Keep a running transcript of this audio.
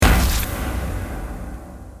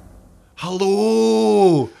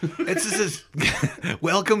Hello! It's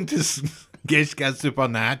welcome to Geshka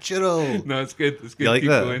Supernatural. No, it's good. It's good. You like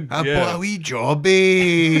Keep that? going. I bought a wee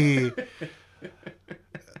jobby.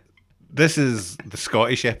 This is the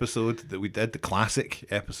Scottish episode that we did, the classic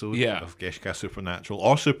episode of Geshka Supernatural,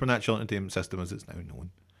 or Supernatural Entertainment System as it's now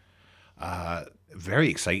known. Very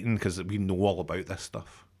exciting because we know all about this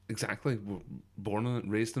stuff. Exactly. We're born in it,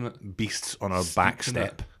 raised in it. Beasts on our back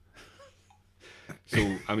step.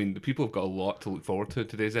 So, I mean, the people have got a lot to look forward to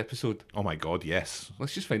today's episode. Oh my god, yes.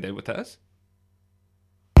 Let's just find out what that is.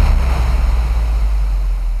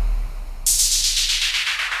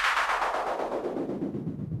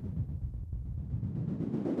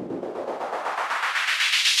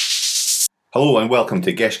 Hello and welcome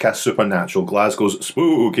to Geshka Supernatural, Glasgow's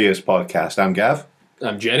spookiest podcast. I'm Gav.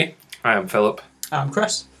 I'm Jenny. I am Philip. I'm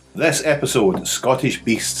Chris. This episode, Scottish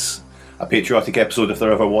Beasts, a patriotic episode if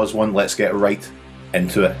there ever was one. Let's get right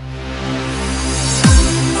into it.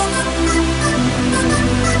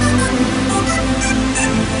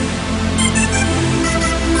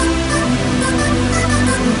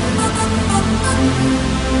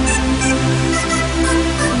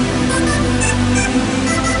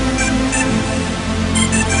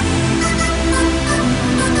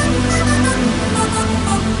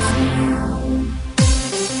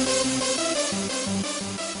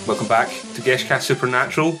 Welcome back to Geshka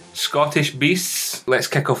Supernatural, Scottish Beasts. Let's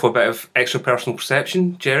kick off with a bit of extra personal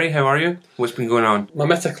perception. Jerry, how are you? What's been going on? My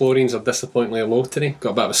midichlorians are disappointingly low today. Got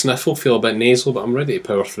a bit of a sniffle, feel a bit nasal, but I'm ready to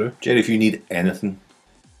power through. Jerry, if you need anything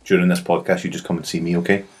during this podcast, you just come and see me,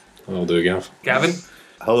 okay? I'll do, Gav. Gavin?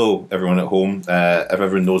 Hello, everyone at home. If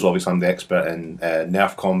everyone knows, obviously, I'm the expert in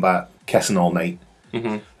Nerf combat, kissing all night.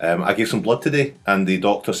 Mm-hmm. I gave some blood today, and the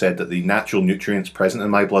doctor said that the natural nutrients present in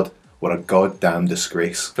my blood were a goddamn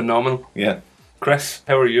disgrace. Phenomenal. Yeah. Chris,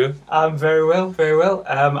 how are you? I'm very well, very well.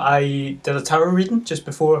 I did a tarot reading just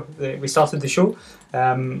before we started the show.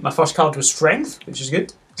 My first card was Strength, which is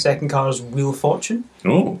good. Second card was Wheel of Fortune,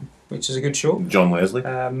 Oh, which is a good show. John Leslie.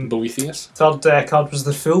 Boethius. Third card was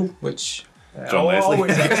The Fool, which... John Leslie.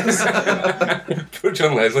 always is. Poor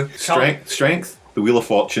John Leslie. Strength, the Wheel of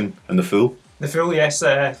Fortune, and the Fool. The Fool, yes.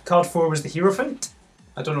 Card 4 was the Hierophant.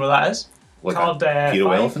 I don't know what that is. Like Card a hero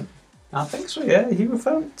 5. elephant. I think so, yeah.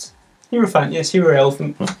 Hierophant. Hierophant, yes. Hero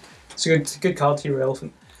Elephant. It's a good card, Hero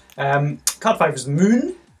Elephant. Card 5 is the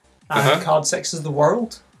Moon. And card 6 is the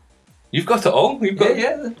World. You've got it all. You've got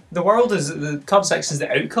Yeah. The World is... The card 6 is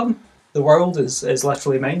the outcome. The World is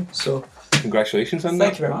literally mine, so... Congratulations on that.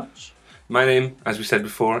 Thank you very much. My name, as we said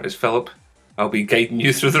before, is Philip. I'll be guiding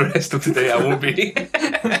you through the rest of the day. I won't be.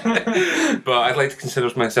 But I'd like to consider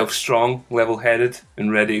myself strong, level-headed,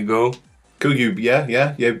 and ready to go. Cool,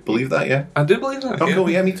 yeah, believe that, yeah. I do believe that. Oh, cool,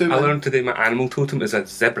 yeah, me too. I man. learned today my animal totem is a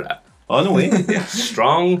zebra. Oh, no way.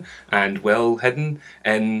 Strong and well hidden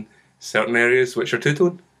in certain areas which are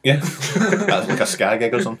two-tone. Yeah. That's like a ska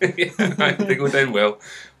gig or something. Yeah, they go down well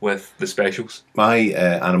with the specials. My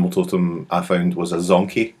animal totem I found was a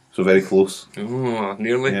zonkey, so very close. Oh,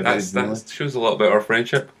 nearly. Yeah, That shows a lot about our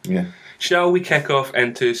friendship. Yeah. Shall we kick off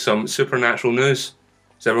into some supernatural news?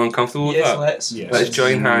 Is everyone comfortable with Yes, that? let's. Yes. Let's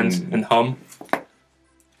join hands and hum.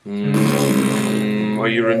 Are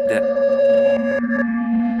you in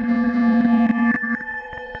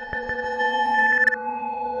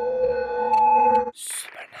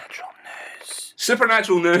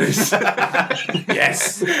Supernatural news.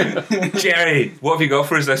 Yes. Jerry, what have you got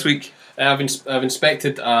for us this week? I've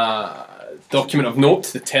inspected a document of note,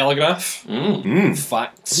 the Telegraph.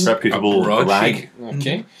 Facts. Reputable broadsheet. rag.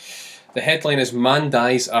 Okay. The headline is Man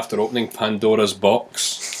Dies After Opening Pandora's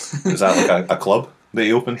Box. Is that like a club that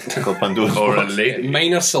he opened? Called Pandora's Or a Box? lady?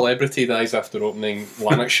 Minor celebrity dies after opening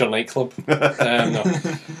Lanarkshire nightclub. No.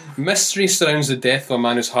 Mystery surrounds the death of a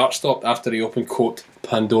man whose heart stopped after he opened, quote,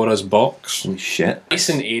 Pandora's Box. Holy shit.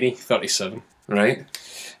 Jason Airy, 37, Right.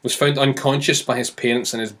 was found unconscious by his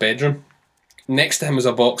parents in his bedroom. Next to him was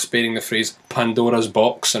a box bearing the phrase Pandora's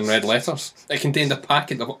Box in red letters. It contained a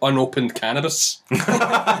packet of unopened cannabis.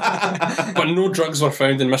 But no drugs were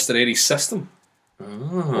found in Mr. Airy's system.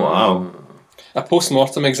 Wow. A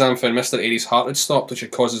post-mortem exam found Mr. Airy's heart had stopped, which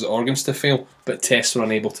had caused his organs to fail, but tests were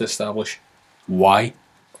unable to establish why.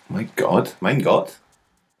 My God. Mein Gott.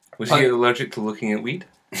 Was he allergic to looking at weed?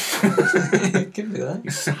 Could be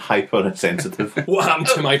that. Hypersensitive. What happened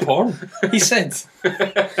to my porn? He said. So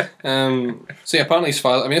yeah, apparently his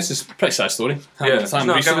father... I mean, this is a pretty sad story. It's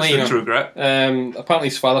not Recently, to regret. apparently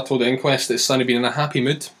his father told the inquest that his son had been in a happy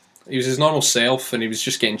mood. He was his normal self and he was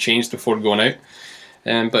just getting changed before going out.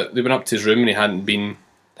 But they went up to his room and he hadn't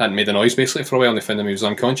made a noise basically for a while, and they found him he was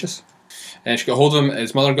unconscious. She got hold of him.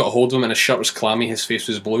 His mother got hold of him and his shirt was clammy, his face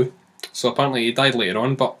was blue. So apparently he died later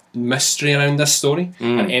on, but mystery around this story.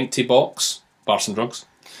 An empty box, bar some drugs.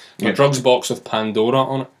 A drugs box with Pandora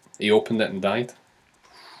on it. He opened it and died.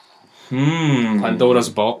 Pandora's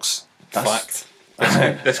box. Fact.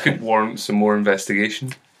 This could warrant some more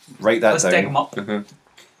investigation. Write that Let's down. dig him up.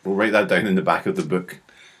 We'll write that down in the back of the book.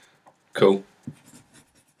 Cool.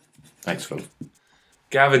 Thanks, Phil.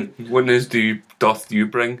 Gavin, what news doth you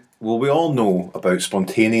bring? Well, we all know about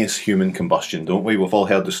spontaneous human combustion, don't we? We've all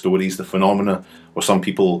heard the stories, the phenomena where some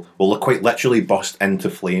people will quite literally burst into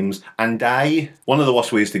flames and die. One of the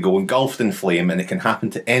worst ways to go, engulfed in flame, and it can happen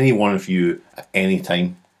to any one of you at any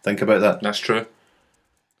time. Think about that. That's true.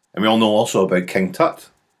 And we all know also about King Tut,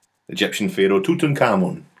 Egyptian pharaoh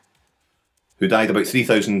Tutankhamun, who died about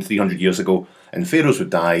 3,300 years ago. And pharaohs would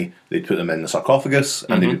die, they'd put them in the sarcophagus,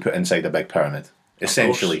 and they'd be put inside a big pyramid.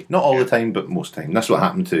 Essentially. Not all the time, but most time. That's what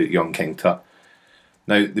happened to young King Tut.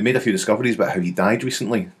 Now, they made a few discoveries about how he died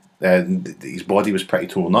recently. His body was pretty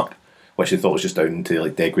torn up, which they thought was just down to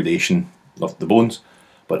like degradation of the bones.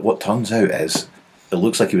 But what turns out is, it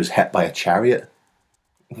looks like he was hit by a chariot.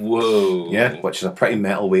 Whoa. Yeah, which is a pretty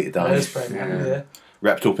metal way to die. That is pretty metal, yeah.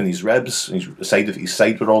 Ripped open his ribs, his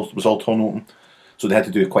side was all torn open. So they had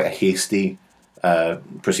to do quite a hasty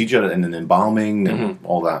procedure and an embalming and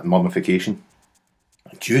all that, mummification.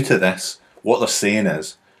 Due to this, what they're saying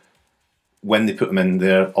is, when they put him in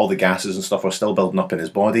there, all the gases and stuff were still building up in his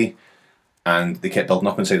body, and they kept building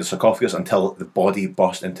up inside the sarcophagus until the body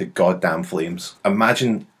burst into goddamn flames.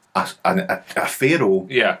 Imagine a pharaoh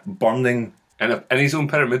burning in his own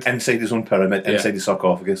pyramid. Inside his own pyramid, inside the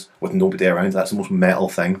sarcophagus, with nobody around. That's the most metal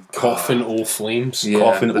thing. Coughing old flames. Yeah,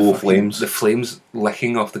 coughing old flames. The flames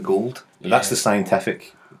licking off the gold. That's the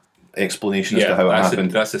scientific explanation as to how it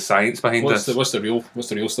happened. That's the science behind this. What's the real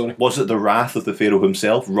story? Was it the wrath of the pharaoh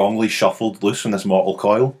himself, wrongly shuffled loose from this mortal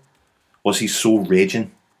coil? Was he so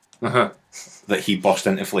raging that he burst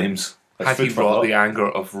into flames? Had he brought the anger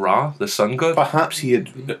of Ra, the sun god? Perhaps he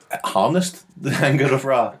had harnessed the anger of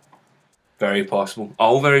Ra. Very possible.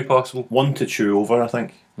 All very possible. One to chew over, I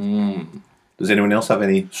think. Does anyone else have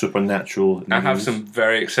any supernatural news? I have some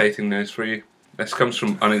very exciting news for you. This comes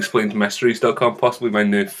from unexplainedmysteries.com, possibly my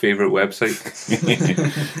new favourite website.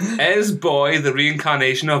 Is Boy the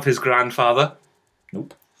reincarnation of his grandfather?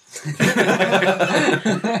 Nope.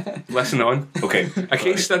 Listen on. Okay. A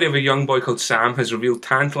case study of a young boy called Sam has revealed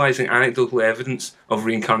tantalising anecdotal evidence of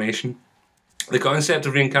reincarnation. The concept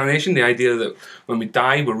of reincarnation, the idea that when we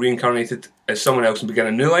die, we're reincarnated as someone else and begin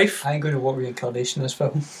a new life. I ain't going to know what reincarnation is,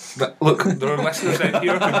 Phil. But look, there are listeners out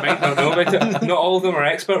here who might not know about it. Not all of them are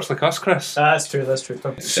experts like us, Chris. That's true.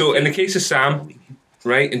 So in the case of Sam,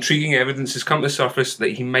 right, intriguing evidence has come to the surface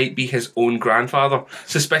that he might be his own grandfather.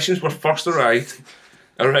 Suspicions were first aroused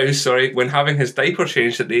when having his diaper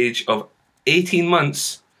changed at the age of 18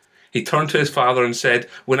 months. He turned to his father and said,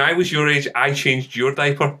 "When I was your age, I changed your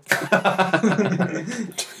diaper."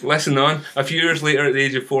 Listen on. A few years later, at the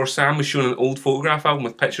age of 4, Sam was shown an old photograph album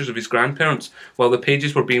with pictures of his grandparents. While the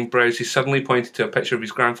pages were being browsed, he suddenly pointed to a picture of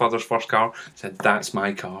his grandfather's first car and said, "That's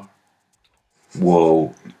my car."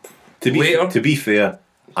 Whoa. To be fair,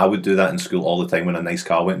 I would do that in school all the time when a nice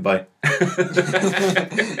car went by.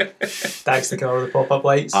 That's the car with the pop-up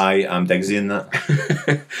lights. I am Diggsy in that.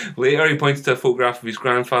 Later, he pointed to a photograph of his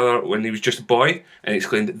grandfather when he was just a boy and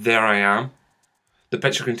exclaimed, "There I am." The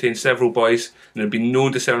picture contained several boys, and there had been no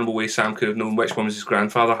discernible way Sam could have known which one was his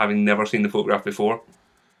grandfather, having never seen the photograph before.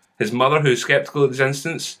 His mother, who was sceptical at this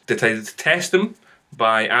instance, decided to test him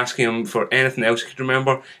by asking him for anything else he could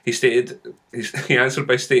remember. He answered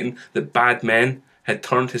by stating that bad men had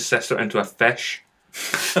turned his sister into a fish.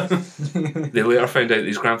 They later found out that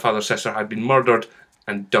his grandfather's sister had been murdered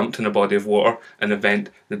and dumped in a body of water, an event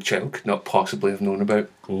the child could not possibly have known about.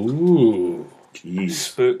 Ooh. Jeez.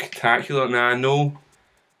 Spectacular. Now, I know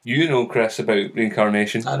you know, Chris, about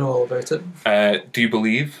reincarnation. I know all about it. Do you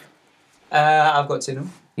believe? I've got to know.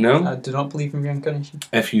 No? I do not believe in reincarnation.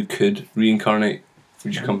 If you could reincarnate,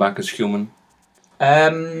 would you come back as human?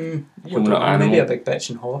 Maybe a big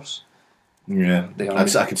bitchin' horse. Yeah,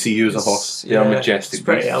 I could see you as a horse. They are majestic. It's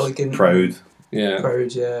pretty elegant. Proud. Yeah.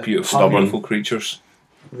 Proud, yeah. Beautiful creatures.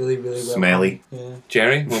 Really, really well. Smelly. Yeah.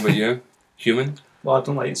 Jerry, what about you? Human? Well, I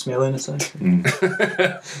don't like smelling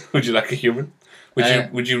it. Would you like a human?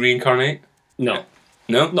 Would you reincarnate? No.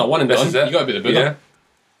 No? No, one and done. You got to be the Buddha. Yeah.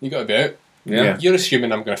 You got to be out. Yeah. You're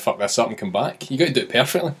assuming I'm going to fuck this up and come back. You got to do it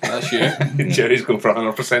perfectly. That's you. Jerry's going for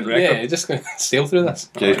 100% record. Yeah, you're just going to sail through this.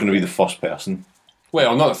 Jerry's going to be the first person. Well,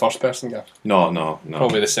 I'm not the first person, Gav. No.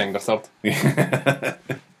 Probably the second or third.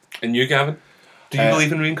 And you, Gavin? Do you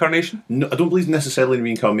believe in reincarnation? No, I don't believe necessarily in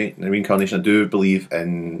reincarnation. I do believe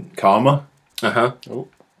in karma. Uh-huh. Oh.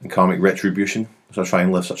 and karmic retribution. So I try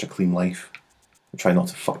and live such a clean life. I try not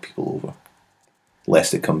to fuck people over,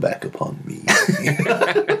 lest it come back upon me.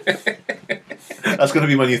 That's going to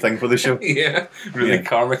be my new thing for the show. Yeah, really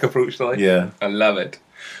karmic approach to life. Yeah. I love it.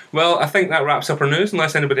 Well, I think that wraps up our news,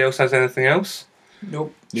 unless anybody else has anything else.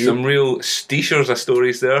 Nope. Some real steeshers of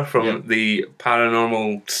stories there from the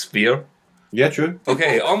paranormal sphere. Yeah, true.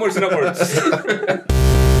 Okay, onwards and upwards.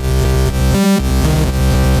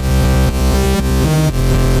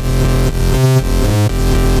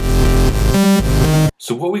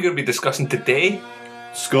 So what are we going to be discussing today?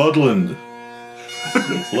 Scotland.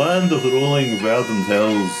 Land of the rolling verdant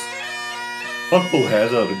hills. Purple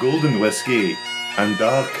heather, golden whiskey, and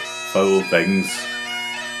dark, foul things.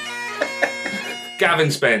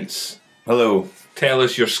 Gavin Spence, Hello. tell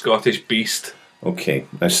us your Scottish beast. Okay,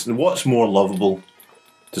 now what's more lovable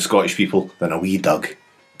to Scottish people than a wee dug?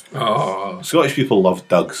 Oh, Scottish people love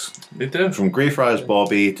dugs. they do. From Greyfriars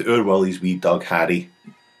Bobby to Ur Willie's wee dug Harry.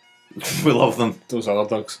 We love them. Those other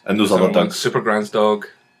dogs. And those other dugs. Supergrand's dog.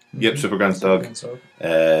 Yep, Supergrand's dog.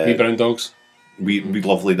 Wee brown dogs. We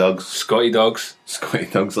lovely dugs. Scotty dogs. Scotty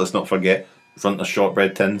dogs, let's not forget. Front of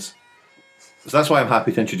shortbread tins. So that's why I'm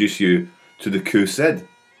happy to introduce you to the Coo Sid,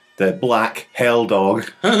 the black hell dog.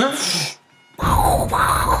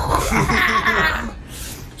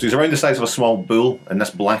 So he's around the size of a small bull, and this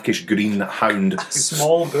blackish green hound.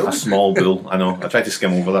 Small bull? A small bull, I know. I tried to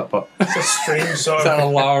skim over that, but It's a strange sort Is that a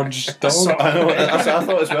of... large dog? I know. That's what I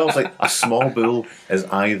thought as well. It's like a small bull is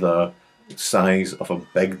either the size of a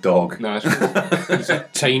big dog. No,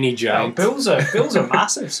 it's Tiny giant. Bulls are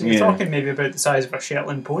massive, so you're Yeah. talking maybe about the size of a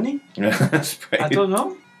Shetland pony. That's I pretty. don't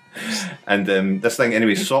know. And this thing,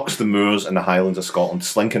 anyway, stalks the moors in the Highlands of Scotland,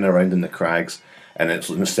 slinking around in the crags, and it's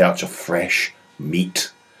in search of fresh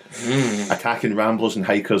meat. Attacking ramblers and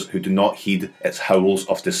hikers who do not heed its howls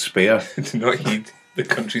of despair. do not heed the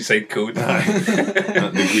countryside code.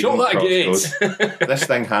 The Shut that Crocs gate. code. This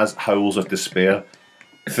thing has howls of despair.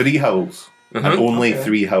 3 howls. And only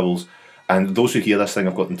 3 howls. And those who hear this thing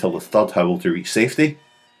have got until the 3rd howl to reach safety.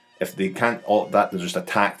 If they can't alt that, they're just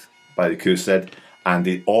attacked by the Coo Sid, and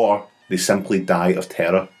they simply die of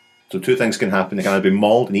terror. So 2 things can happen. They can either be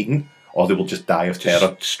mauled and eaten, or they will just die of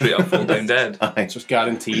terror. Straight up fall down dead. Aye. It's just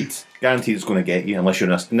guaranteed. Guaranteed it's going to get you unless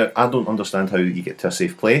you're in a... Now, I don't understand how you get to a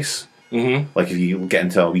safe place. Mm-hmm. Like if you get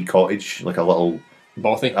into a wee cottage, like a little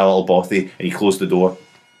Bothy. bothy, and you close the door,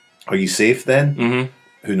 are you safe then? Mm-hmm.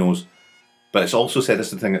 Who knows? But it's also said, this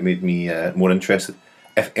is the thing that made me more interested.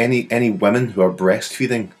 If any women who are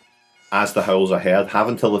breastfeeding as the howls are heard have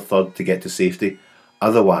until the 3rd to get to safety.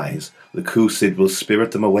 Otherwise, the Coo Sid will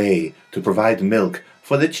spirit them away to provide milk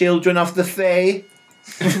for the children of the Fae.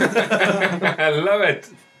 I love it.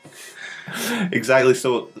 Exactly.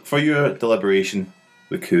 So, for your deliberation,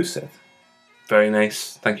 the Coo Sid. Very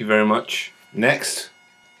nice. Thank you very much. Next.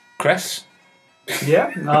 Chris?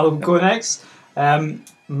 Yeah, I'll go next.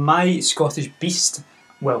 My Scottish beasts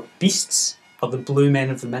are the Blue Men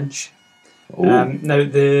of the Minch. Now,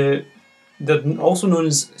 they're also known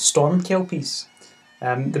as storm kelpies.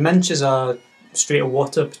 The Minch is a strait of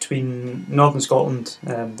water between northern Scotland,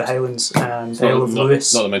 the Highlands, and the Isle of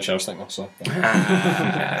Lewis. Not the mention I was thinking of, so.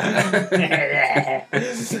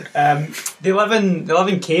 They live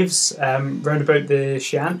in caves round about the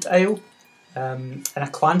Shiant Isle in a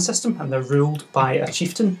clan system, and they're ruled by a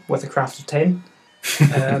chieftain with a craft of 10.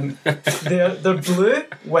 They're blue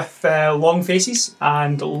with long faces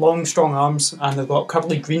and long strong arms, and they've got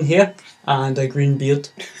curly green hair and a green beard.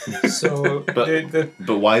 So,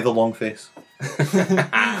 But why the long face?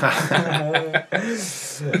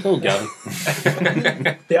 Oh, Gavin.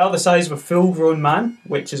 they are the size of a full-grown man,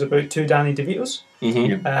 which is about 2 Danny DeVitos,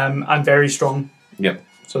 and very strong. Yep.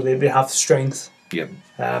 So they have strength. Yep.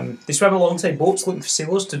 They swim alongside boats looking for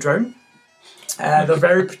sailors to drown. They're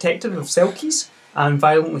very protective of selkies and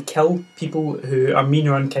violently kill people who are mean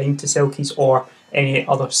or unkind to selkies or any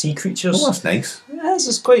other sea creatures. Oh, that's nice. Yes,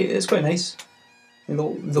 it's quite nice.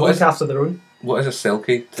 They'll look after their own. What is a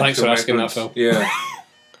selkie? Thanks for asking that, Phil. Yeah.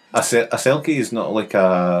 A selkie is not like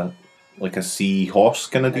a sea horse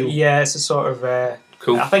kind of deal. Yeah, it's a sort of...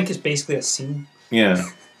 Cool. I think it's basically a seal. Yeah.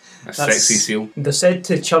 A sexy seal. They're said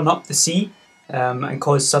to churn up the sea and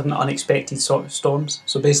cause sudden unexpected sort of storms.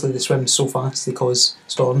 So basically they swim so fast they cause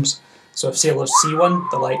storms. So if sailors see one,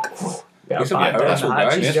 they're like, better These are batten down powerful the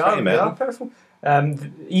guys. hatches. Yes, They pretty are metal. powerful.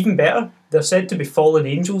 Even better, they're said to be fallen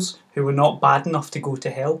angels who were not bad enough to go to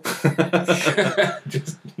hell.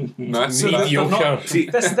 Nice. So they're Mediocre. not- See,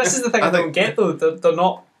 this is the thing I I don't think- get though. They're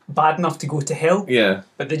not bad enough to go to hell, yeah.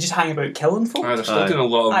 but they just hang about killing folk. They're still Aye. doing a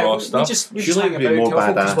lot of Aye, raw we stuff. just Surely hang it'd be about more kill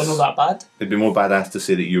folk because badass. we're not that bad. It'd be more badass to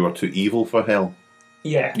say that you are too evil for hell.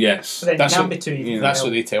 Yeah. Yes. But then That's you can't what, be too evil. that's what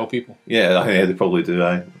they tell people. Yeah, they probably do.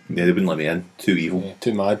 Yeah, they wouldn't let me in. Too evil. Yeah,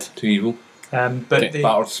 too mad. Too evil. But Okay,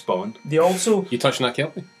 Battered spawn. they also You touching that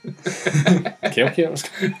Kelpie? Kelpie?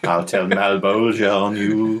 I'll tell Malbolgia on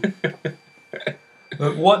you.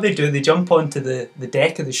 but what they do, they jump onto the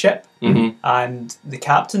deck of the ship, Mm-hmm. and the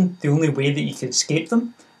captain. The only way that you can escape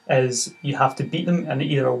them is you have to beat them in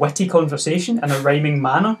either a witty conversation and a rhyming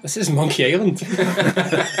manner, This is Monkey Island.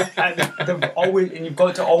 and you've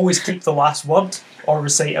got to always keep the last word or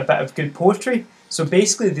recite a bit of good poetry. So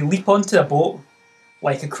basically, they leap onto a boat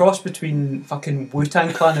like a cross between fucking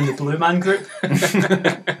Wu-Tang Clan and the Blue Man Group,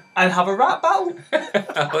 and have a rap battle.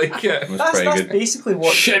 I like it. That's basically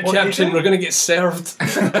what. Ship what captain, they we're going to get served. do.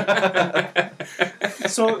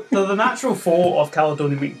 So they're the natural foe of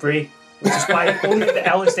Caledonian McBray, which is why only the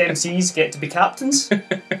eldest MCs get to be captains. They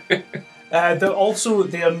are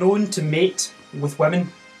known to mate with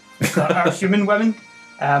women that are human women,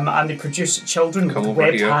 and they produce children Come with over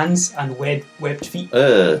webbed here. hands and webbed feet,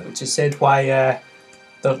 Oh, which is said why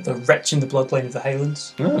they're rich in the bloodline of the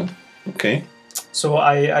Highlands. okay. So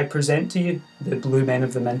I present to you the Blue Men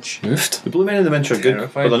of the Minch. Moved. The Blue Men of the Minch are good,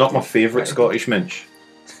 Terrifying. but they're not my favourite Scottish Minch.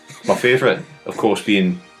 My favourite, of course,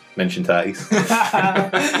 being Minch and Tatties.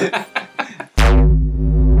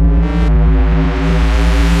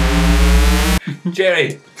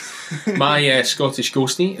 Jerry. My Scottish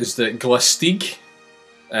ghostie is the Glastig.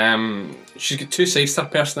 She's got two sides to her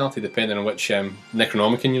personality depending on which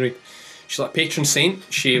Necronomicon you read. She's like a patron saint.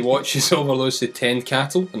 She watches over those who tend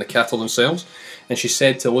cattle and the cattle themselves, and she's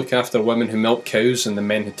said to look after women who milk cows and the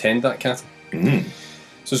men who tend that cattle.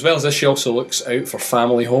 So as well as this, she also looks out for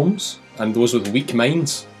family homes and those with weak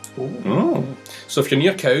minds. Oh. So if you're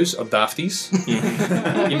near cows or dafties,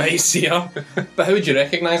 you might see her. But how would you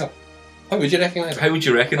recognise her? How would you recognise her? How would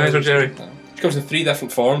you recognise her, Jerry? She comes in 3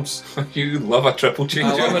 different forms. You love a triple change.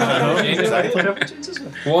 I love it. Exactly.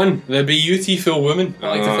 One, the beautiful woman. I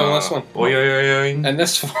like to film this one. Oi, oi, oi, oi. In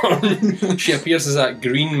this form, she appears as that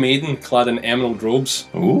green maiden clad in emerald robes.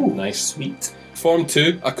 Ooh. Nice. Sweet. Form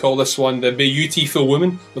 2, I call this one the beautiful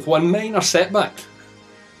woman with one minor setback.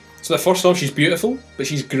 So the first one, she's beautiful, but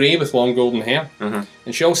she's grey with long golden hair. Mhm.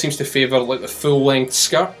 And she always seems to favour like the full length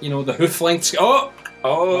skirt, you know, the hoof length skirt. Oh!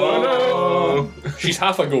 Oh, She's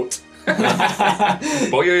half a goat.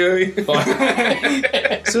 Boy, oi, oi.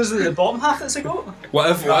 So is it the bottom half that's a goat?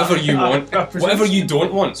 Whatever you want. I presume Whatever so. you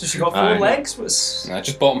don't want. So she got 4 Aye. legs? What's... Nah,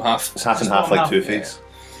 just bottom half. It's half and Just half bottom like half, Two-Face.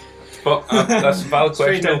 But that's a valid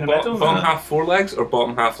Straight question. down the middle, Bottom yeah. half 4 legs or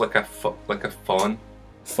bottom half like a fawn?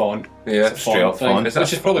 Fawn. Yeah, Straight up fawn. Is that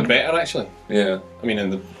Which is probably better, actually. yeah. I mean, in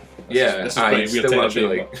the... Yeah, this is aye, pretty weird still want to be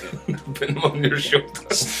territory, like putting them on your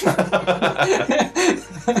shoulders.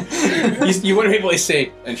 You wouldn't be able to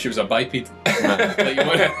say, and she was a biped. Like, you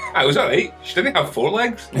wouldn't. I was alright. She didn't have 4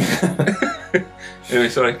 legs. Anyway,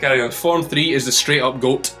 sorry, carry on. Form 3 is the straight up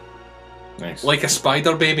goat. Nice. Like a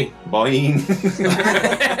spider baby. Boing.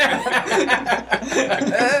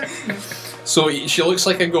 So she looks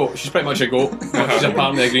like a goat. She's pretty much a goat. But she's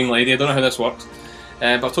apparently a green lady. I don't know how this works.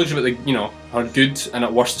 But I've told you about the, you know, her good and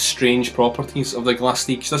at worst strange properties of the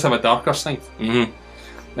Glastig. She does have a darker side. Mm-hmm.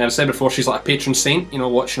 Now, I've said before, she's like a patron saint, you know,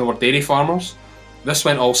 watching over dairy farmers. This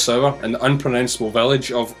went all sour in the unpronounceable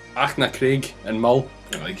village of Achnacaig in Mull.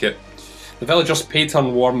 I like it. The villagers paid her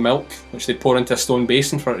warm milk, which they'd pour into a stone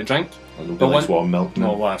basin for her to drink. Nobody likes warm milk. No,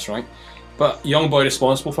 No. well, that's right. But young boy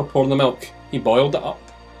responsible for pouring the milk, he boiled it up,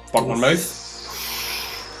 burnt her mouth.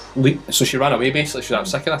 So she ran away basically, she was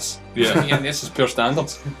sick of this. Yeah. Again, this is pure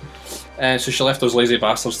standards. So she left those lazy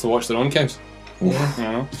bastards to watch their own cows. Yeah. You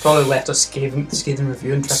know? Probably left a scathing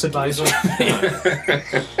review in TripAdvisor.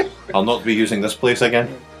 I'll not be using this place again.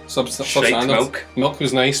 Substandard. milk. Milk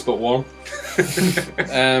was nice but warm.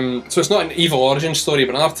 So it's not an evil origin story,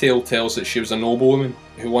 but another tale tells that she was a noblewoman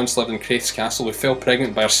who once lived in Craith's castle who fell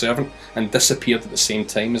pregnant by her servant and disappeared at the same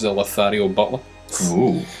time as the Lothario butler.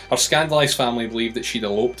 Ooh. Her scandalised family believed that she'd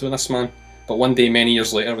eloped with this man, but one day many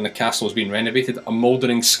years later when the castle was being renovated, a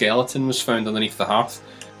mouldering skeleton was found underneath the hearth.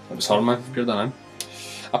 It was her, man. Good on him.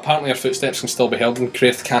 Apparently her footsteps can still be heard in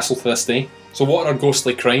Craith Castle to this day. So what are her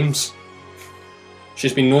ghostly crimes?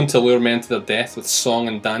 She's been known to lure men to their death with song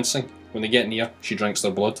and dancing. When they get near, she drinks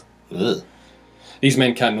their blood. Ugh. These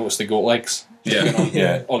men can't notice the goat legs. Yeah.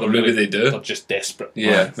 Yeah. Or they're Maybe really, they do. They're just desperate.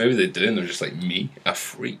 Yeah, maybe they do, and they're just like me, a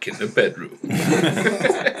freak in the bedroom.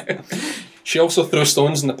 She also throws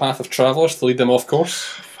stones in the path of travellers to lead them off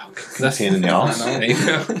course. This pain in the arse. I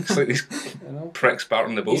know. It's like these pricks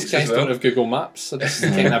barring the boats These guys as well. don't have Google Maps, so just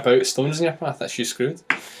getting about stones in your path, that's you screwed.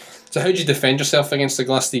 So how do you defend yourself against the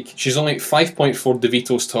Glastig? She's only 5.4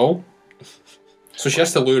 DeVitos tall. So she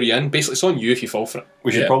has to lure you in. Basically, it's on you if you fall for it.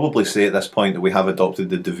 We should probably say at this point that we have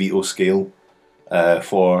adopted the DeVito scale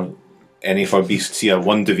for any of our beasts here.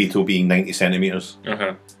 One DeVito being 90 centimetres.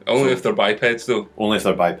 Only if they're bipeds, though. Only if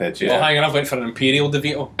they're bipeds, yeah. Well, hang on, I went for an Imperial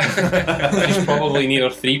DeVito. She's probably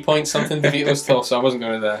near 3 point something DeVito's tall, so I wasn't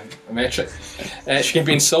going to the metric. She can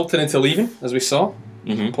be insulted into leaving, as we saw.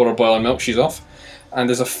 Pour her boiling milk, she's off. And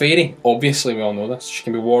as a fairy, obviously we all know this, she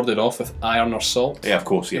can be warded off with iron or salt. Yeah, of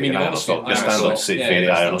course, yeah. I mean, iron or salt. Just standard fairy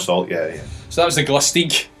iron or salt, yeah. So that was the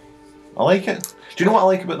Glastig. I like it. Do you know what I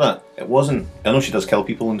like about that? It wasn't. I know she does kill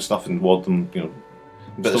people and stuff and ward them, you know,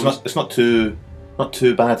 but it's not too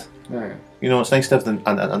bad. Yeah. You know, it's nice to have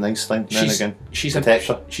a nice thing now and again. She's a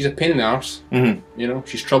pain in the arse. You know,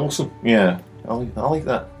 she's troublesome. Yeah, I like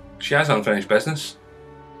that. She has unfinished business,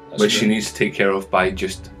 which she needs to take care of by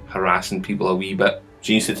just harassing people a wee bit.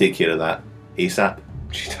 She needs to take care of that ASAP.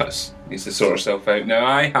 She does. Needs to sort herself out. Now,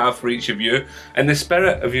 I have for each of you, in the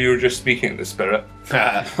spirit of you were just speaking of the spirit,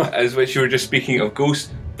 as which you were just speaking of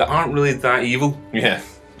ghosts that aren't really that evil. Yeah.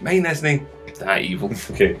 Mine isn't that evil.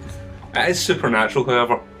 Okay. It is supernatural,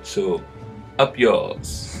 however, so up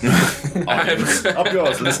yours. Up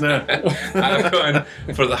yours, listener. I'm going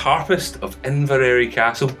for the Harpist of Inverary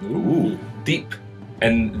Castle. Ooh. Deep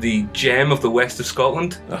in the gem of the west of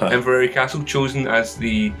Scotland, Inverary Castle, chosen as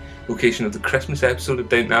the location of the Christmas episode of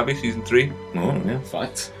Downton Abbey season 3. Oh, yeah.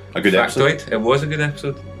 Fact. A good episode. Factoid. It was a good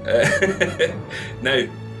episode. Now,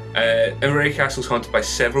 Inverary Castle is haunted by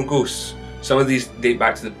several ghosts. Some of these date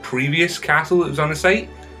back to the previous castle that was on the site,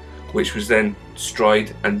 which was then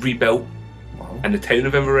destroyed and rebuilt. And the town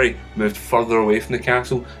of Inverary moved further away from the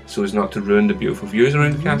castle so as not to ruin the beautiful views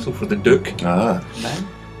around the castle for the Duke.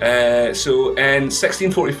 So in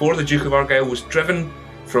 1644, the Duke of Argyll was driven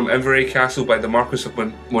from Inverary Castle by the Marquis of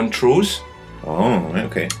Montrose. Oh, right,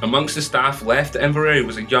 okay. Amongst the staff left at Inverary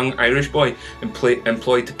was a young Irish boy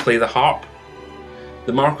employed to play the harp.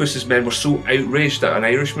 The Marquis's men were so outraged that an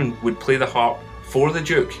Irishman would play the harp for the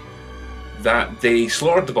Duke that they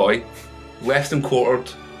slaughtered the boy, left him quartered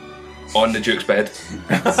on the Duke's bed.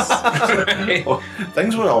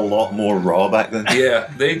 Things were a lot more raw back then.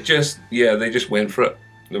 They just went for it.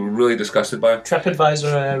 They were really disgusted by it.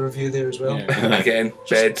 TripAdvisor review there as well. Yeah. Again,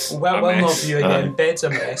 beds. Well not view again. Bed's a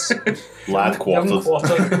mess. Lad quartered.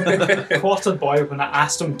 Quartered boy when I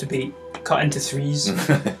asked him to be cut into threes.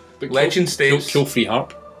 Legend states. Kill free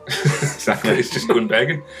harp. Exactly, it's just going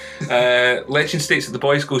begging. Legend states that the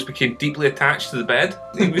boy's ghost became deeply attached to the bed.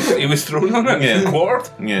 He was thrown on it, quartered.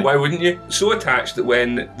 Yeah. Why wouldn't you? So attached that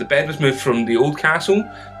when the bed was moved from the old castle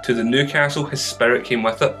to the new castle, his spirit came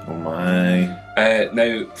with it. Oh my.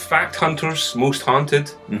 Now, fact hunters, most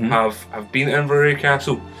haunted, have been at Inverary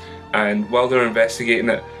Castle, and while they're investigating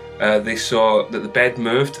it, they saw that the bed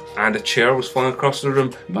moved and a chair was flung across the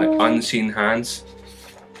room by unseen hands.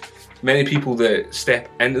 Many people that step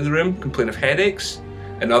into the room complain of headaches,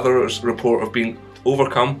 and others report of being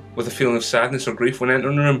overcome with a feeling of sadness or grief when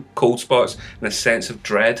entering the room, cold spots, and a sense of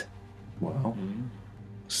dread. Wow.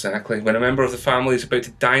 Exactly. When a member of the family is about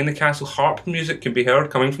to die in the castle, harp music can be heard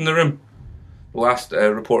coming from the room. The last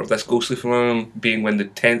report of this ghostly phenomenon being when the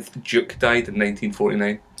 10th Duke died in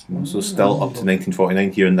 1949. So still up to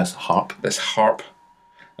 1949 here in this harp.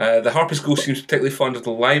 The harpist ghost seems particularly fond of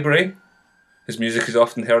the library. His music is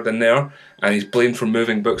often heard in there, and he's blamed for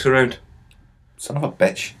moving books around. Son of a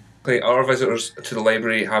bitch. Our visitors to the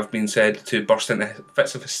library have been said to burst into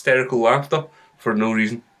fits of hysterical laughter for no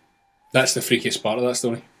reason. That's the freakiest part of that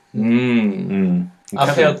story.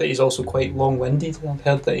 I've heard that he's also quite long-winded. I've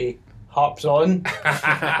heard that he harps on.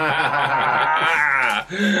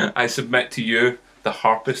 I submit to you, the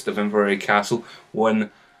harpist of Inverary Castle,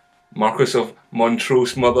 one Marquis of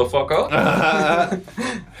Montrose motherfucker.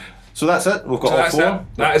 So that's it. We've got all four.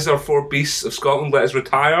 That is our 4 beasts of Scotland. Let us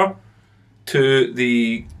retire to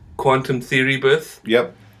the quantum theory booth.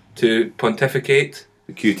 Yep. To pontificate.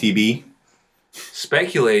 The QTB.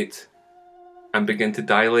 Speculate. And begin to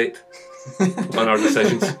dilate on our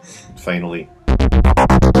decisions. Finally.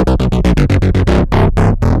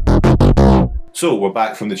 So we're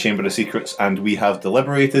back from the Chamber of Secrets and we have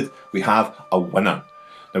deliberated. We have a winner.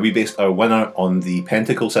 Now we based our winner on the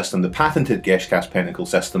pentacle system, the patented Geshcast pentacle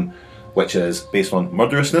system, which is based on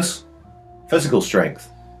murderousness, physical strength,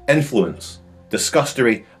 influence,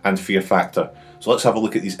 disgustery, and fear factor. So let's have a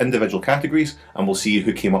look at these individual categories and we'll see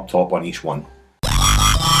who came up top on each one.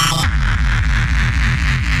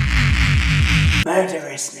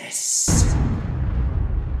 Murderousness.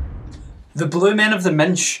 The Blue Men of the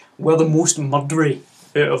Minch were the most murdery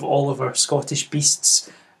out of all of our Scottish beasts.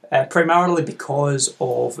 Primarily because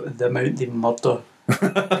of the amount they murder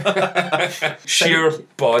Sheer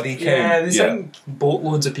body count. Yeah, they sink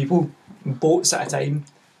boatloads of people, boats at a time.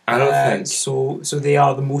 I don't think. So they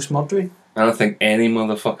are the most murdery. I don't think any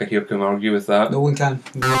motherfucker here can argue with that. No one can.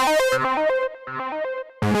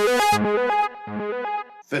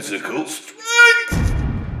 Physical strength.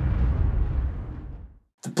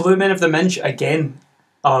 The Blue Men of the Minch again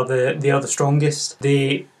are the strongest.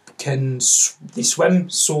 They they swim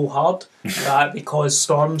so hard that they cause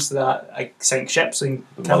storms that sink ships and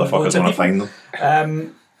The kill motherfuckers loads of want to people. find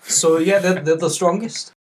them. So yeah, they're the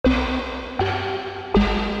strongest.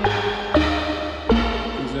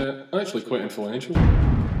 Actually quite influential.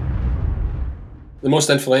 The most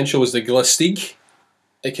influential was the Glastig.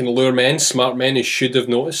 It can lure men, smart men who should have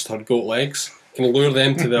noticed her goat legs. It can lure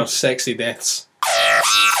them to their sexy deaths.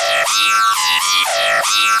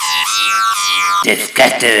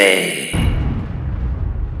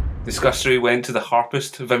 Disgustery went to the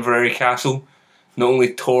harpist of Inverary Castle, not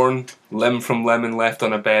only torn limb from limb and left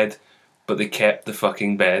on a bed, but they kept the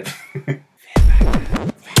fucking bed.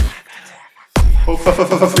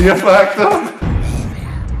 Fear Factor.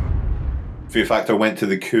 Fear Factor went to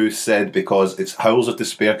the coup said because its howls of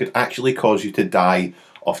despair could actually cause you to die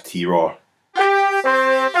of terror.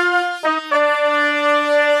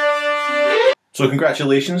 So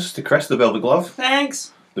congratulations to Chris the Velvet Glove.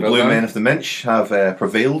 Thanks. The Well Blue done. Men of the Minch have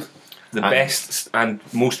prevailed. The And- best and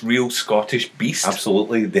most real Scottish beast.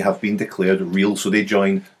 Absolutely, they have been declared real. So they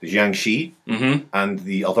join the Jiangxi and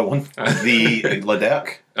the other one, the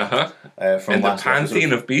Laderk. Uh-huh. From In the last pantheon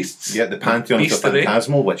episode. of beasts. Yeah, the Pantheon of the Beastery.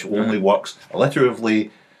 Phantasmal, which only works alliteratively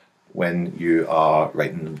when you are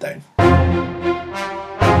writing them down.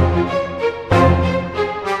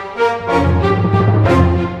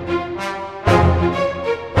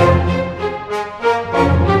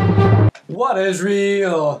 What is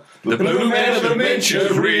real? The Blue Men of the Minch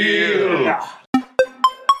is real.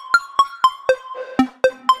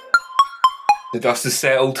 The dust is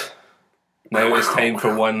settled. Now it's time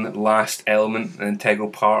for one last element, an integral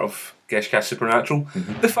part of Geshcast Supernatural,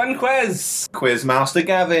 the fun quiz. Quizmaster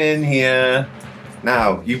Gavin here.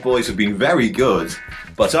 Now, you boys have been very good,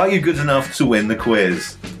 but are you good enough to win the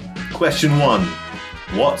quiz? Question 1.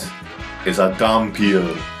 What is a dampier?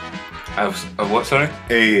 What, sorry?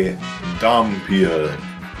 A dampier.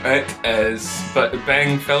 It is, but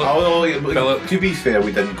bang, Philip. Oh, yeah, Philip. to be fair,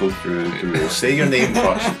 we didn't go through the rules. Say your name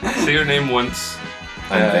first, Say your name once.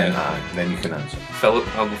 and then you can answer. Philip,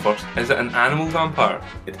 I'll go first. Is it an animal vampire?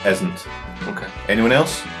 It isn't. Okay. Anyone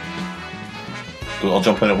else? I'll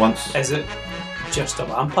jump in at once. Is it just a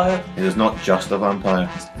vampire? It is not just a vampire.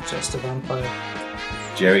 Just a vampire.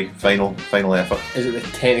 Jerry, final effort. Is it the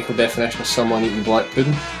technical definition of someone eating black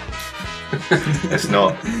pudding? It's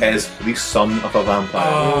not. It is the son of a vampire.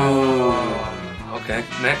 Oh. Okay.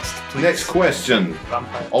 Next, please. Next question.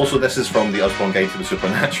 Vampire. Also, this is from the Usborne Guide to the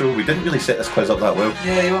Supernatural. We didn't really set this quiz up that well.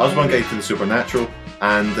 Yeah, you are. Usborne Guide to the Supernatural,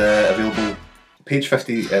 and available page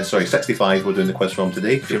 65. We're doing the quiz from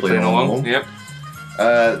today. If You're playing along. Yep.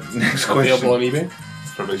 Next Available on question. eBay.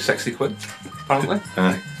 For about 60 quid, apparently.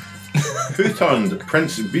 Who turned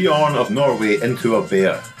Prince Bjorn of Norway into a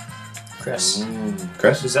bear? Chris.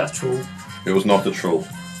 Chris? Was that a troll? It was not a troll.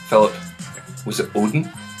 Philip, was it Odin?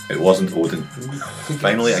 It wasn't Odin.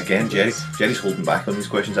 Finally, again, Jerry's holding back on these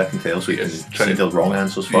questions, I can tell, so he Yes, can trying see to- the wrong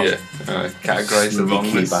answers first. Categorise the Sneaky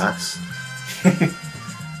wrongness. bass.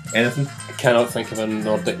 Anything? I cannot think of a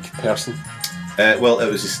Nordic person. Well,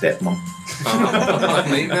 it was his stepmom. Oh,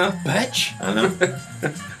 right now. Bitch! I know. I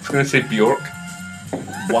was going to say Bjork.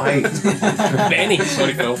 Why? Benny!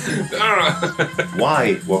 Sorry, Phil.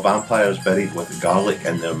 Why were vampires buried with garlic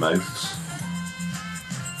in their mouths?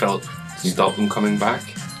 Philip, stop them coming back.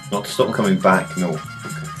 Not to stop them coming back, no.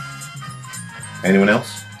 Anyone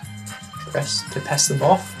else? Chris. To piss them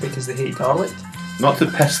off because they hate garlic. Not to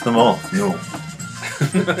piss them off, no.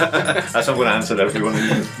 That's how I'm going to answer everyone.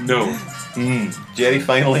 No. Jerry,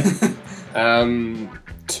 finally.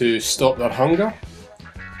 To stop their hunger.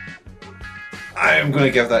 I'm going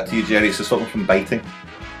to give that to you, Jerry, so stop them from biting.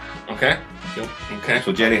 Okay. Okay.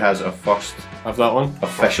 So Jerry has a first Have that one.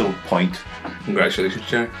 official point. Congratulations,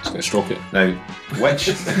 Jerry. Just gonna stroke it. Now,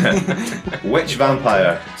 which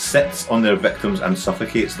vampire sits on their victims and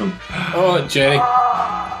suffocates them? Oh, Jerry.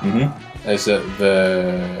 Mm-hmm. Is it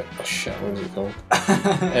the... Oh shit, what is it called?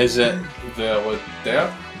 Is it the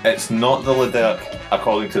Laderk? It's not the Laderk,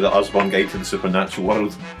 according to the Usborne Guide to the Supernatural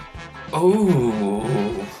World.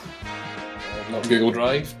 Oh. Not Google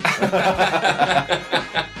Drive.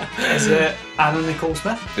 Is it Anna Nicole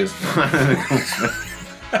Smith? It's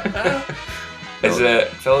Is it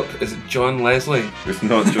Philip? Is it John Leslie? It's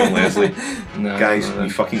not John Leslie. No, Guys, no. you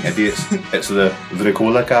fucking idiots. It's the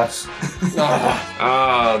Ricola gas.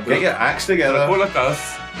 Get your acts together. Ricola.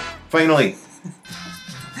 Finally,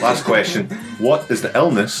 last question. What is the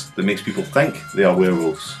illness that makes people think they are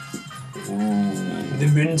werewolves?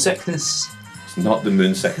 The moon sickness. It's not the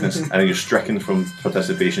moon sickness, and you're stricken from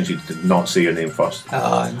participation. So you did not say your name first.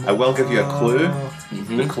 I will give you a clue.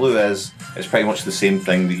 Mm-hmm. The clue is it's pretty much the same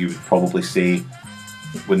thing that you would probably say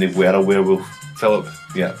when they were a werewolf. Philip.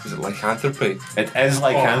 Yeah. Is it lycanthropy? It is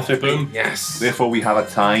lycanthropy. boom. Yes. Therefore, we have a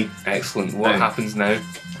tie. Excellent. What Now- happens now?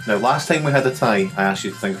 Now, last time we had a tie, I asked you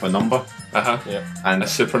to think of a number, and A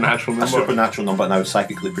supernatural a number. supernatural number, and I would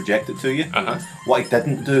psychically project it to you. What I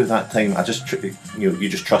didn't do that time, I just you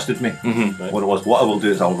just trusted me. Mm-hmm. What I will do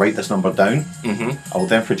is I'll write this number down. Mm-hmm. I will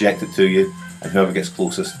then project it to you, and whoever gets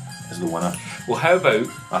closest is the winner. Well, how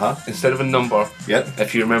about instead of a number, Yep.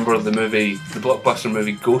 if you remember the blockbuster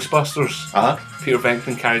movie Ghostbusters, Peter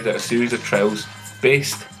Venkman carried out a series of trials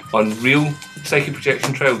based on real psychic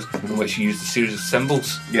projection trials in which he used a series of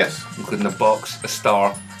symbols, Yes. including a box, a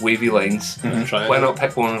star, wavy lines. Triangle. Why not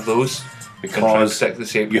pick one of those? And try and Because stick the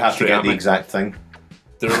shape you have to straight get at the me? exact thing.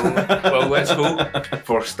 Well, let's go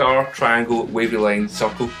for star, triangle, wavy line,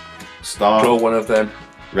 circle. Star, Draw one of them.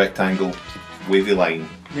 rectangle, wavy line.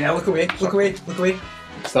 Yeah, look away, look away, look away.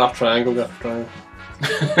 Star triangle, got triangle.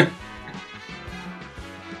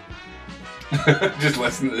 Just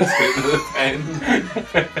listen to the state of the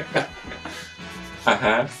pen.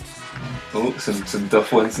 Oh, some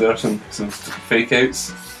duff ones there, some fake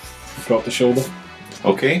outs. Drop the shoulder.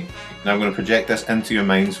 Okay. Now I'm going to project this into your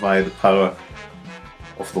minds via the power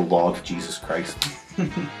of the Lord Jesus Christ. Who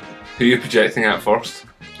are you projecting at first?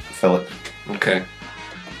 Philip. Okay.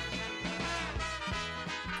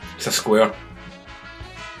 It's a square.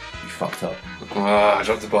 You fucked up. I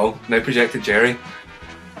dropped the ball. Now project at Jerry.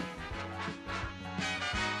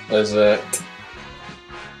 Is it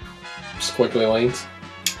squiggly lines?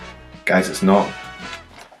 Guys, it's not.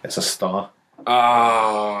 It's a star.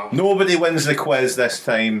 Nobody wins the quiz this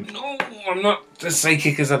time. No, I'm not as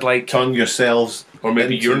psychic as I'd like. Turn yourselves. Or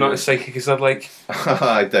maybe into- you're not as psychic as I'd like.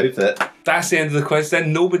 I doubt it. That's the end of the quiz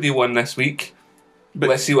then. Nobody won this week. But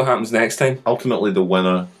let's see what happens next time. Ultimately, the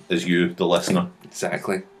winner is you, the listener.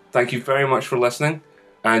 Exactly. Thank you very much for listening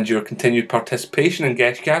and your continued participation in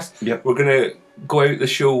Geshcast. Yep. We're going to go out the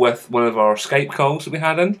show with one of our Skype calls that we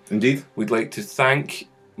had in. Indeed. We'd like to thank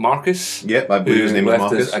Marcus. Yep, I believe his name is left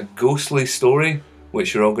Marcus. us a ghostly story,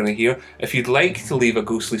 which you're all going to hear. If you'd like to leave a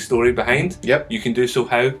ghostly story behind, Yep. you can do so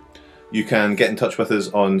how? You can get in touch with us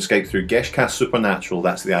on Skype through Geshcast Supernatural.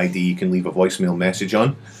 That's the ID you can leave a voicemail message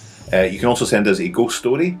on. You can also send us a ghost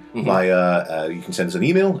story via, you can send us an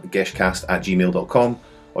email, geshcast@gmail.com,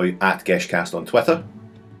 or at Geshcast on Twitter.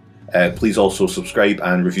 Please also subscribe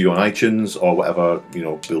and review on iTunes or whatever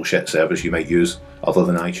bullshit service you might use other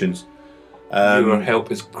than iTunes. Your help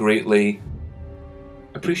is greatly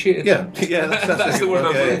appreciated. Yeah, that's the word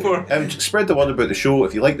I'm looking for. Spread the word about the show.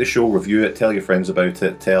 If you like the show, review it. Tell your friends about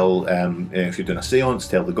it. Tell if you're doing a seance,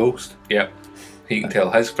 tell the ghost. Yep. He can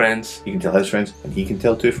tell his friends. He can tell his friends, and he can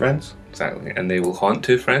tell two friends. Exactly. And they will haunt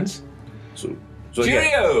two friends. So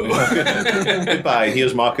Cheerio! Yeah. Goodbye.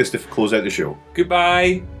 Here's Marcus to close out the show.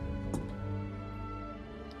 Goodbye.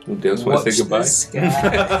 Nobody else wants to say goodbye. The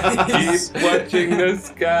sky. Keep watching the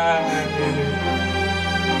sky.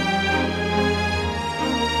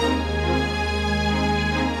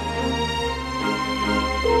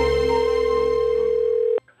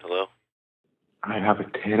 Hello? I have a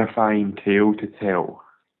terrifying tale to tell.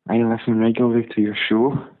 I listen regularly to your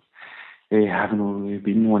show. I haven't only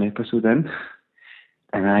been one episode in,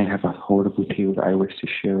 and I have a horrible tale that I wish to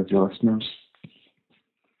share with the listeners.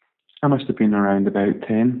 I must have been around about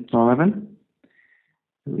 10 or 11.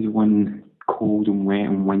 It was one cold and wet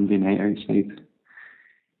and windy night outside,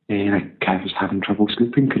 and I was having trouble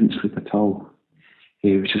sleeping, couldn't sleep at all.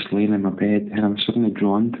 I was just laying in my bed, and I was suddenly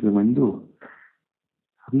drawn to the window. I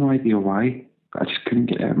have no idea why, but I just couldn't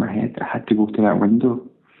get it out of my head. I had to go to that window.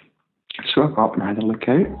 So I got up and I had a look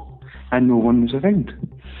out, and no one was around.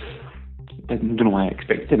 I don't know why I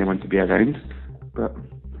expected anyone to be around, but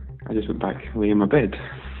I just went back, lay in my bed.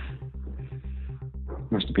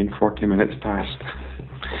 Must have been 40 minutes past.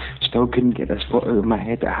 Still couldn't get this thought out of my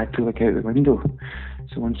head that I had to look out the window.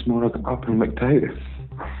 So once more I got up and looked out.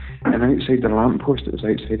 And outside the lamppost that was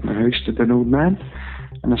outside my house stood an old man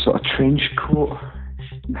in a sort of trench coat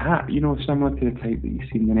and hat, similar to the type that you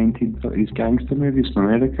see in the 1930s gangster movies from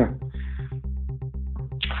America.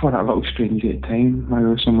 I thought that a little strange at the time,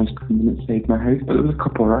 while someone's coming inside my house, but there was a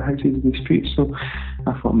couple of other houses in the street, so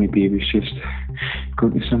I thought maybe he was just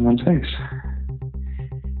going to someone's house.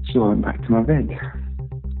 So I went back to my bed.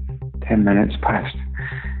 10 minutes passed.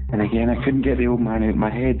 And again, I couldn't get the old man out of my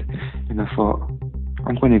head. And I thought,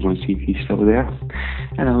 I'm going to go and see if he's still there.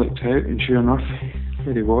 And I looked out, and sure enough,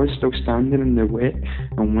 there he was, still standing in the wet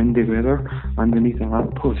and windy weather underneath a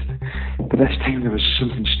lamppost. But this time there was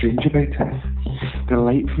something strange about it. The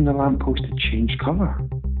light from the lamppost had changed colour.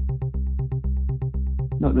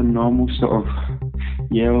 Not the normal sort of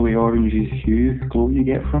yellowy orangey hue glow you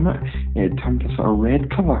get from it. It had turned to sort of red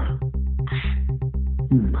colour.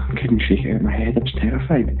 I couldn't shake it out of my head. I was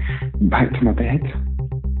terrified. Back to my bed.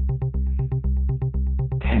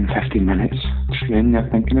 10-15 minutes. Sitting there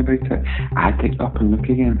thinking about it. I had to get up and look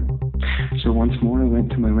again. So once more I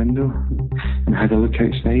went to my window and had a look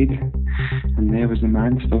outside, and there was the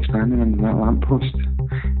man still standing under that lamppost.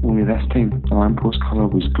 Only this time the lamppost colour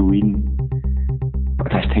was green.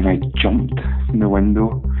 But this time I jumped from the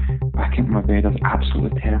window back into my bed. I was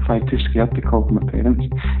absolutely terrified, too scared to call my parents.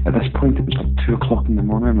 At this point it was like 2 o'clock in the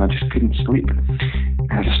morning and I just couldn't sleep.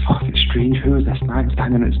 And I just thought, it's strange, who is this man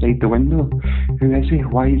standing outside the window? Who is he?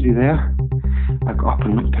 Why is he there? I got up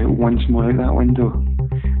and looked out once more out that window,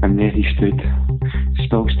 and there he stood,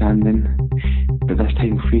 still standing, but this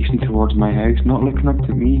time facing towards my house, not looking up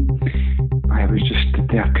to me. I was just stood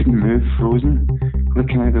there, I couldn't move, frozen,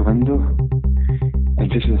 looking out the window.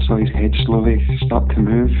 And just as I saw his head slowly start to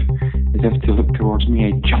move, as if to look towards me,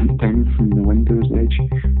 I jumped down from the window's edge.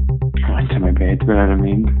 I went to my bed where I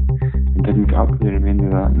remained, and didn't get up for the remainder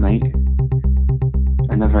of that night.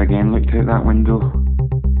 I never again looked out that window,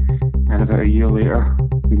 and about a year later,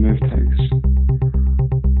 we moved house.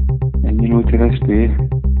 And you know, to this day,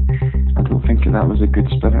 I don't think that was a good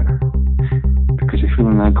spirit, because the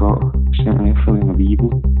feeling I got was certainly a feeling of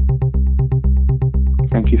evil.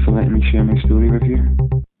 Thank you for letting me share my story with you.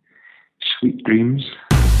 Sweet dreams.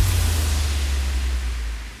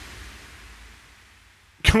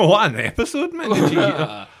 What an episode, man. Did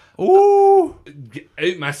you... Oh, get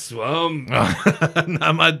out my swamp.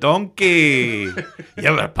 I'm a donkey.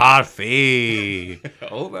 You're a parfait.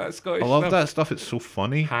 All that Scottish I love stuff. that stuff. It's so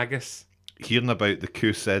funny. Haggis. Hearing about the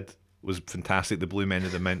Coo Sid was fantastic. The Blue Men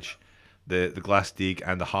of the Minch, the Glass-Steagall,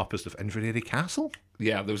 and the Harpist of Inverary Castle.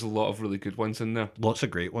 Yeah, there was a lot of really good ones in there. Lots of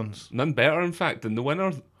great ones. None better, in fact, than the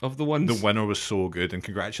winner of the ones. The winner was so good, and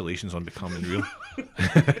congratulations on becoming real.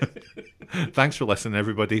 Thanks for listening,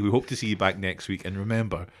 everybody. We hope to see you back next week. And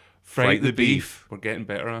remember, Fright the beef. We're getting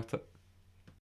better at it.